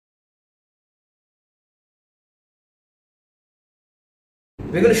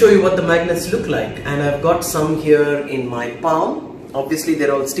We're going to show you what the magnets look like, and I've got some here in my palm. Obviously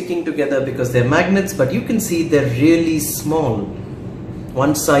they're all sticking together because they're magnets, but you can see they're really small.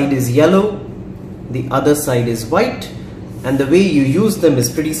 One side is yellow, the other side is white, and the way you use them is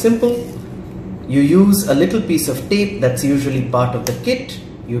pretty simple. You use a little piece of tape that's usually part of the kit.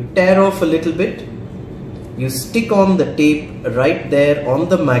 You tear off a little bit, you stick on the tape right there on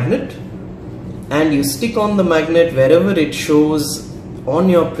the magnet, and you stick on the magnet wherever it shows on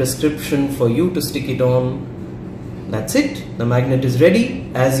your prescription for you to stick it on. That's it. The magnet is ready.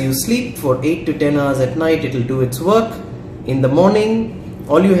 As you sleep for 8 to 10 hours at night, it will do its work. In the morning,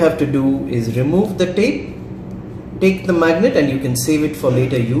 all you have to do is remove the tape, take the magnet, and you can save it for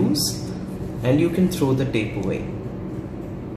later use, and you can throw the tape away.